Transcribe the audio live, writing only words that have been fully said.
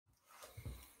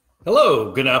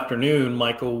Hello, good afternoon.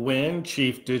 Michael Wynn,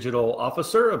 Chief Digital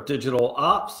Officer of Digital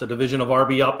Ops, a division of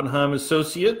RB Oppenheim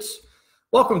Associates.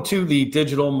 Welcome to the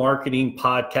Digital Marketing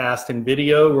Podcast and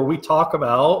video, where we talk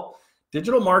about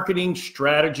digital marketing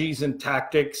strategies and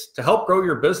tactics to help grow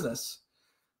your business.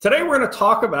 Today, we're going to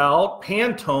talk about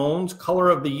Pantone's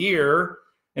Color of the Year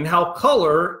and how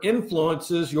color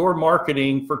influences your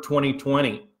marketing for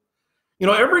 2020. You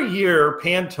know, every year,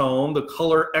 Pantone, the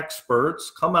color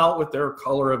experts, come out with their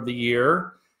color of the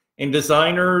year, and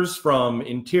designers from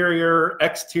interior,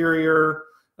 exterior,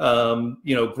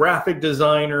 graphic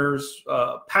designers,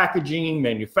 packaging,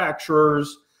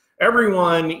 manufacturers,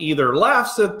 everyone either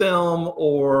laughs at them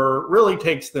or really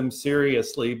takes them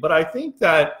seriously. But I think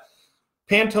that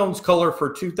Pantone's color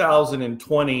for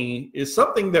 2020 is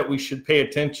something that we should pay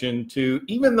attention to,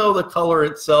 even though the color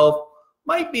itself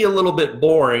might be a little bit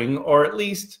boring, or at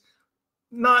least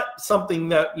not something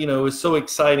that, is so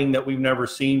exciting that we've never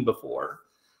seen before.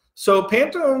 So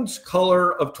Pantone's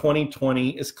color of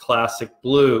 2020 is classic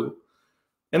blue.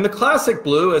 And the classic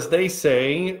blue, as they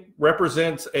say,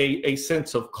 represents a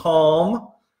sense of calm,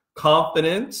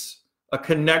 confidence, a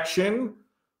connection.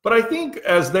 But I think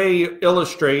as they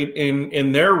illustrate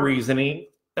in their reasoning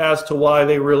as to why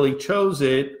they really chose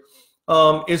it,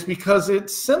 is because it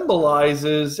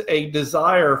symbolizes a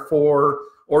desire for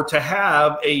or to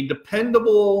have a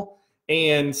dependable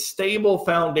and stable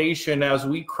foundation as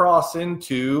we cross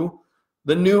into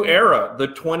the new era, the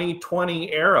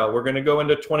 2020 era. We're going to go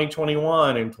into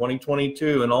 2021 and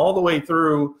 2022 and all the way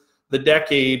through the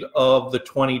decade of the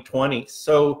 2020s.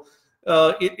 So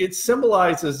it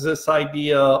symbolizes this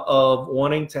idea of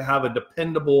wanting to have a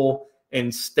dependable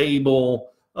and stable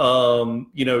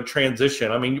transition.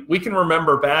 I mean, we can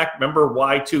remember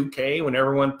Y2K, when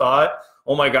everyone thought,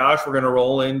 oh my gosh, we're going to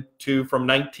roll into from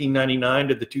 1999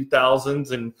 to the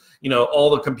 2000s, and all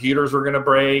the computers were going to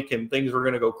break and things were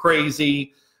going to go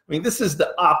crazy. I mean, this is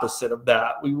the opposite of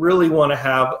that. We really want to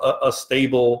have a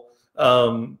stable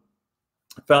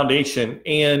foundation.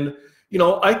 And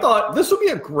I thought this would be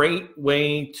a great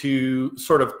way to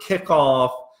sort of kick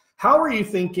off. How are you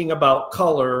thinking about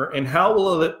color, and how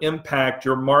will it impact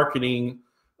your marketing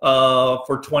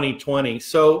for 2020?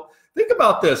 So think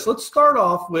about this. Let's start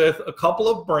off with a couple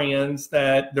of brands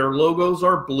that their logos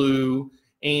are blue,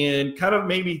 and kind of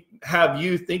maybe have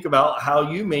you think about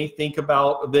how you may think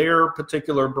about their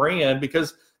particular brand,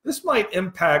 because this might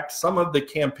impact some of the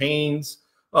campaigns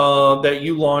that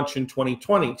you launch in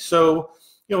 2020. So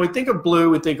we think of blue,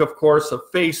 we think, of course, of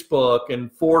Facebook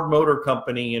and Ford Motor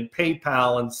Company and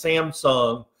PayPal and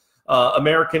Samsung,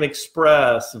 American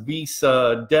Express,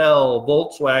 Visa, Dell,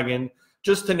 Volkswagen,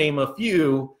 just to name a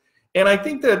few. And I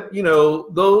think that,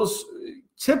 those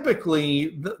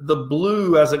typically, the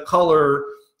blue as a color,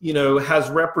 has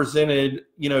represented,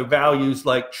 values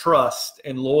like trust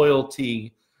and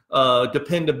loyalty,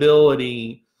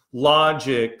 dependability,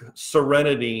 logic,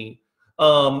 serenity.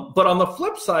 But on the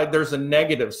flip side, there's a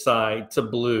negative side to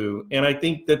blue. And I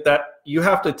think that you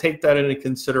have to take that into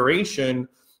consideration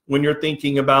when you're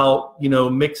thinking about,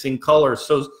 mixing colors.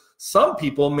 So some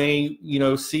people may,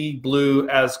 see blue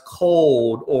as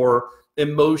cold or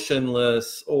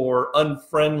emotionless or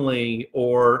unfriendly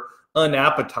or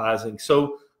unappetizing.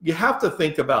 So you have to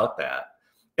think about that.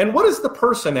 And what is the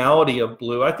personality of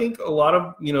blue? I think a lot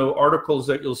of, articles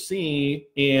that you'll see,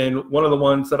 and one of the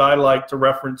ones that I like to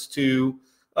reference to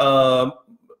a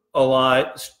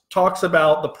lot, talks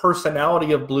about the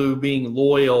personality of blue being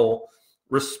loyal,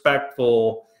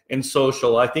 respectful, and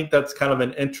social. I think that's kind of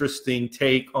an interesting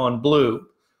take on blue.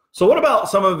 So what about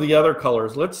some of the other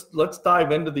colors? Let's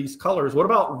dive into these colors. What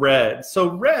about red?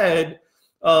 So red,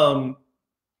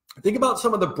 think about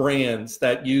some of the brands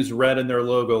that use red in their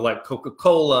logo, like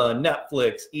Coca-Cola,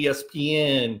 Netflix,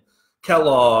 ESPN,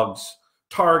 Kellogg's,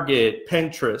 Target,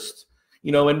 Pinterest.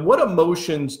 And what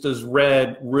emotions does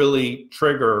red really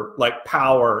trigger, like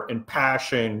power and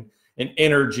passion and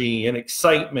energy and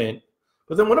excitement?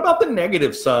 But then what about the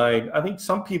negative side? I think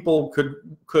some people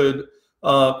could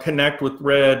connect with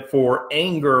red for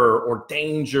anger or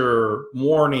danger,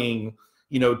 warning,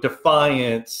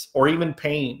 defiance, or even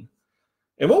pain.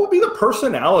 And what would be the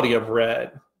personality of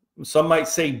red? Some might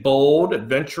say bold,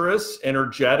 adventurous,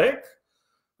 energetic.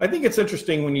 I think it's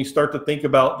interesting when you start to think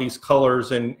about these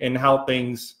colors and how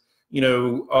things,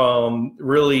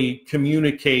 really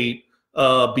communicate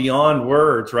beyond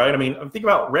words, right? I mean, I'm thinking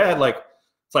about red, like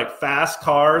it's like fast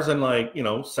cars and like,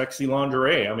 sexy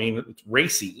lingerie. I mean, it's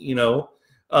racy,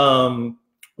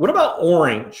 What about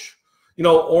orange?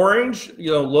 Orange,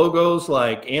 logos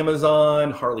like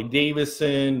Amazon, Harley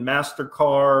Davidson,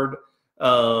 MasterCard,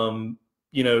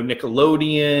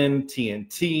 Nickelodeon,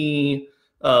 TNT,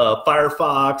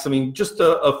 Firefox. I mean, just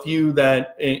a few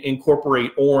that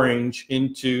incorporate orange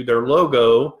into their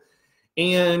logo.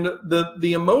 And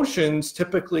the emotions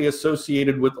typically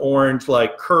associated with orange,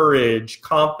 like courage,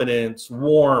 confidence,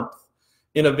 warmth,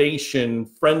 innovation,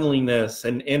 friendliness,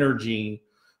 and energy,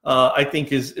 I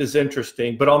think is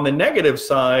interesting. But on the negative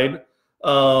side,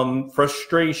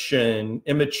 frustration,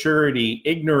 immaturity,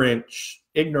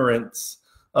 ignorance,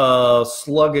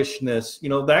 sluggishness,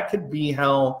 that could be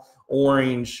how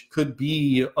orange could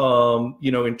be,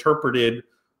 interpreted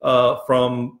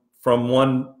from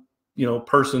one,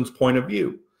 person's point of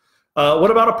view.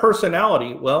 What about a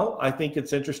personality? Well, I think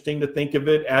it's interesting to think of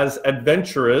it as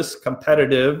adventurous,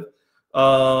 competitive,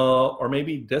 or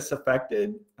maybe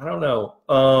disaffected. I don't know.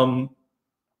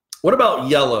 What about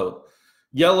yellow?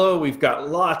 Yellow, we've got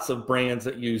lots of brands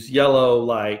that use yellow,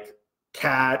 like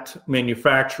Cat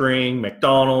Manufacturing,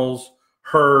 McDonald's,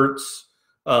 Hertz,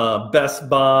 Best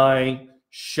Buy,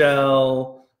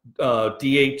 Shell,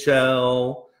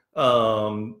 DHL,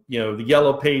 the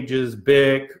Yellow Pages,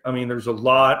 Bic. I mean, there's a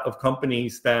lot of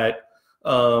companies that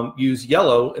use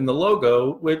yellow in the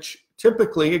logo, which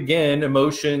typically, again,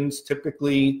 emotions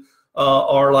typically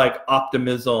are like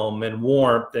optimism and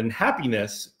warmth and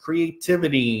happiness,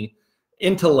 creativity,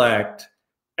 intellect,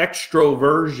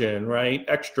 extroversion, right?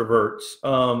 Extroverts.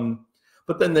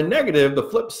 But then the negative, the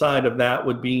flip side of that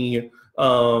would be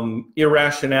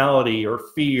irrationality or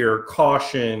fear,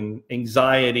 caution,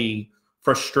 anxiety,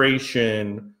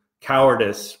 frustration,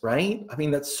 cowardice, right? I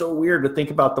mean, that's so weird to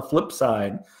think about the flip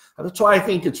side. That's why I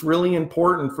think it's really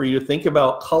important for you to think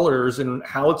about colors and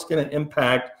how it's going to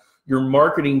impact your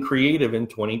marketing creative in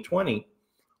 2020.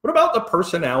 What about the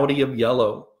personality of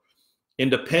yellow?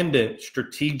 Independent,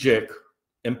 strategic,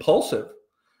 impulsive,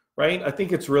 right? I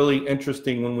think it's really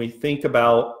interesting when we think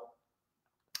about,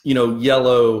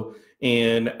 yellow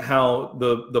and how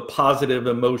the positive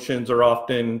emotions are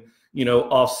often,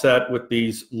 offset with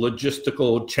these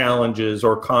logistical challenges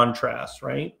or contrasts,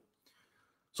 right?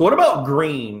 So what about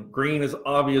green? Green is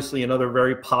obviously another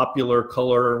very popular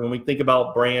color. When we think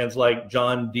about brands like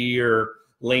John Deere,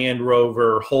 Land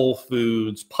Rover, Whole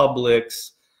Foods,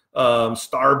 Publix,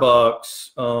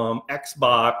 Starbucks,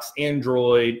 Xbox,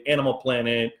 Android, Animal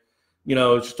Planet,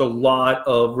 just a lot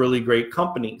of really great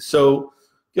companies. So,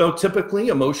 typically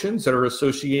emotions that are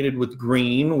associated with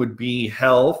green would be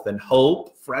health and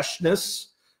hope, freshness,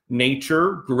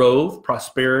 nature, growth,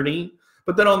 prosperity.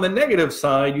 But then on the negative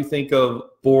side, you think of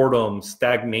boredom,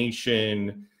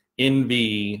 stagnation,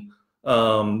 envy,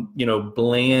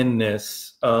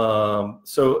 blandness.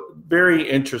 So very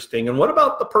interesting. And what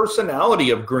about the personality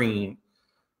of green?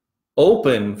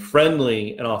 Open,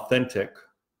 friendly, and authentic.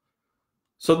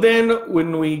 So then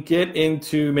when we get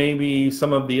into maybe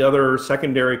some of the other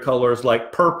secondary colors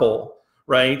like purple,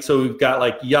 right? So we've got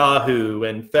like Yahoo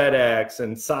and FedEx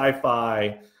and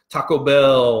Sci-Fi, Taco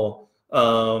Bell,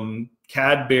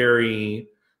 Cadbury,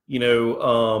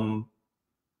 a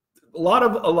lot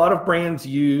of brands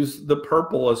use the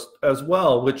purple as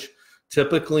well, which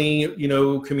typically,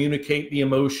 communicate the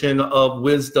emotion of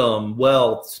wisdom,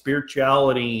 wealth,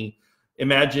 spirituality,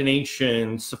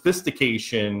 imagination,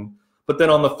 sophistication. But then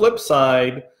on the flip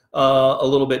side, a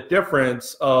little bit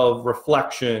difference of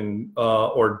reflection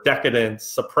or decadence,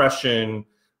 suppression,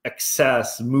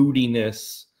 excess,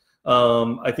 moodiness.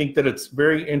 I think that it's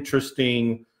very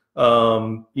interesting,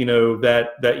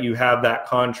 that you have that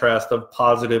contrast of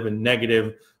positive and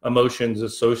negative emotions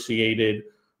associated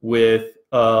with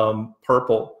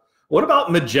purple. What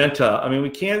about magenta? I mean, we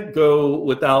can't go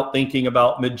without thinking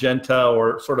about magenta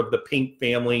or sort of the pink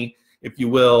family, if you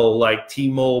will, like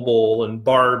T-Mobile and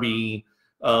Barbie,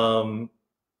 Cosmopolitan,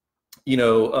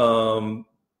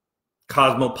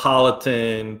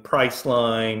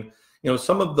 Priceline,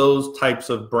 some of those types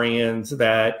of brands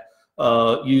that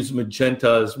use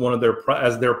magenta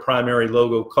as their primary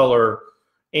logo color,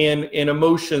 and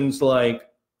emotions like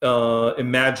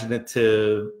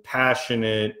imaginative,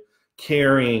 passionate,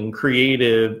 caring,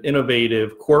 creative,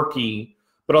 innovative, quirky.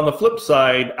 But on the flip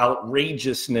side,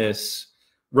 outrageousness,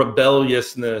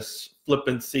 rebelliousness,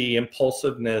 flippancy,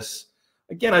 impulsiveness.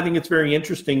 Again, I think it's very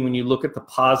interesting when you look at the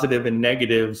positive and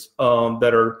negatives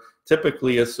that are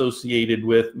typically associated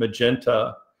with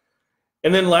magenta.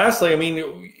 And then lastly, I mean,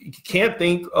 you can't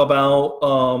think about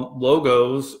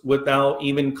logos without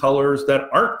even colors that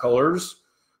aren't colors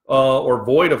or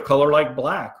void of color, like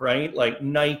black, right? Like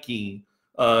Nike,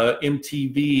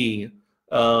 MTV,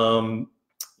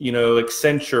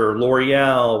 Accenture,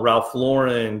 L'Oreal, Ralph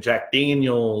Lauren, Jack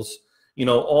Daniels,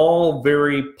 all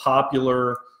very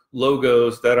popular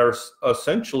logos that are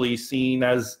essentially seen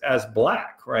as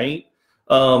black, right?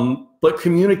 but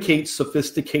communicates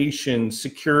sophistication,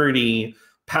 security,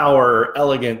 power,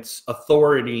 elegance,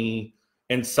 authority,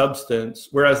 and substance.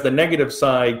 Whereas the negative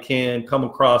side can come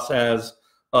across as,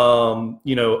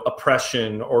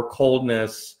 oppression or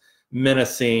coldness,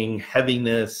 menacing,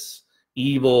 heaviness,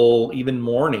 evil, even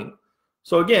mourning.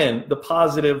 So again, the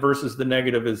positive versus the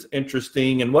negative is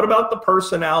interesting. And what about the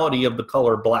personality of the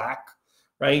color black,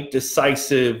 right?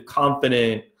 Decisive,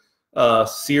 confident,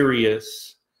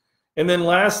 serious. And then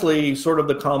lastly, sort of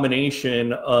the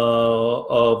combination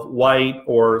of white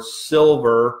or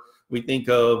silver. We think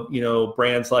of,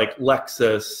 brands like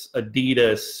Lexus,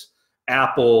 Adidas,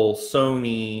 Apple,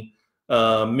 Sony,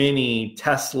 Mini,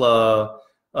 Tesla,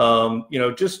 a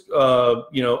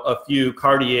few,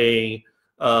 Cartier,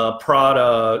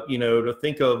 Prada, to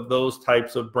think of those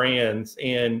types of brands,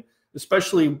 and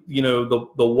especially, the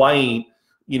white,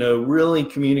 really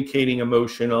communicating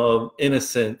emotion of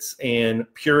innocence and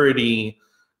purity,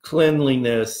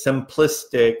 cleanliness,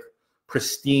 simplistic,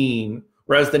 pristine,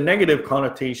 whereas the negative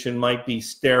connotation might be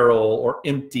sterile or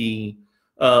empty,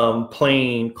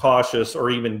 plain, cautious, or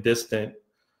even distant.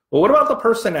 But what about the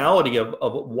personality of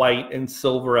white and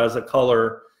silver as a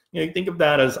color? You think of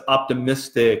that as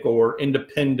optimistic or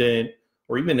independent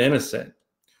or even innocent.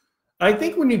 I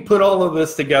think when you put all of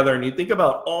this together and you think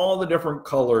about all the different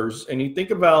colors and you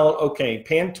think about, okay,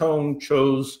 Pantone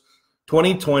chose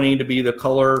 2020 to be the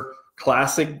color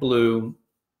classic blue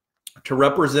to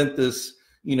represent this,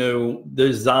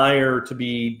 desire to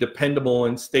be dependable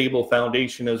and stable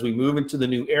foundation as we move into the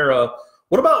new era.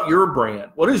 What about your brand?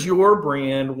 What does your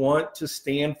brand want to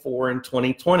stand for in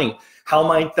 2020? How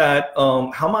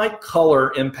might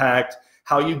color impact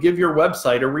how you give your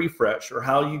website a refresh, or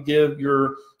how you give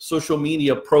your social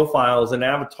media profiles and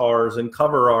avatars and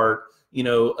cover art,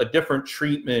 a different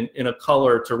treatment in a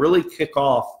color to really kick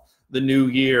off the new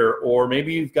year? Or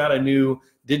maybe you've got a new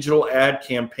digital ad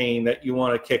campaign that you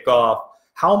want to kick off.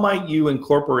 How might you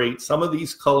incorporate some of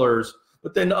these colors,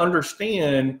 but then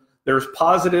understand there's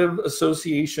positive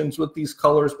associations with these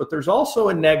colors, but there's also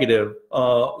a negative,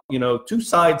 two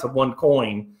sides of one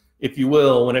coin, if you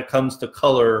will, when it comes to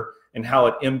color and how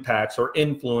it impacts or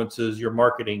influences your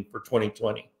marketing for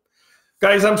 2020.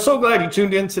 Guys, I'm so glad you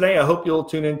tuned in today. I hope you'll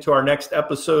tune into our next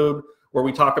episode where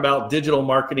we talk about digital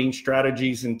marketing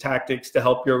strategies and tactics to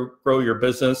help you grow your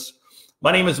business.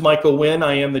 My name is Michael Wynn.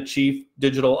 I am the Chief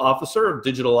Digital Officer of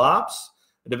Digital Ops,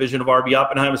 a division of RB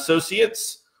Oppenheim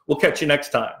Associates. We'll catch you next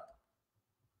time.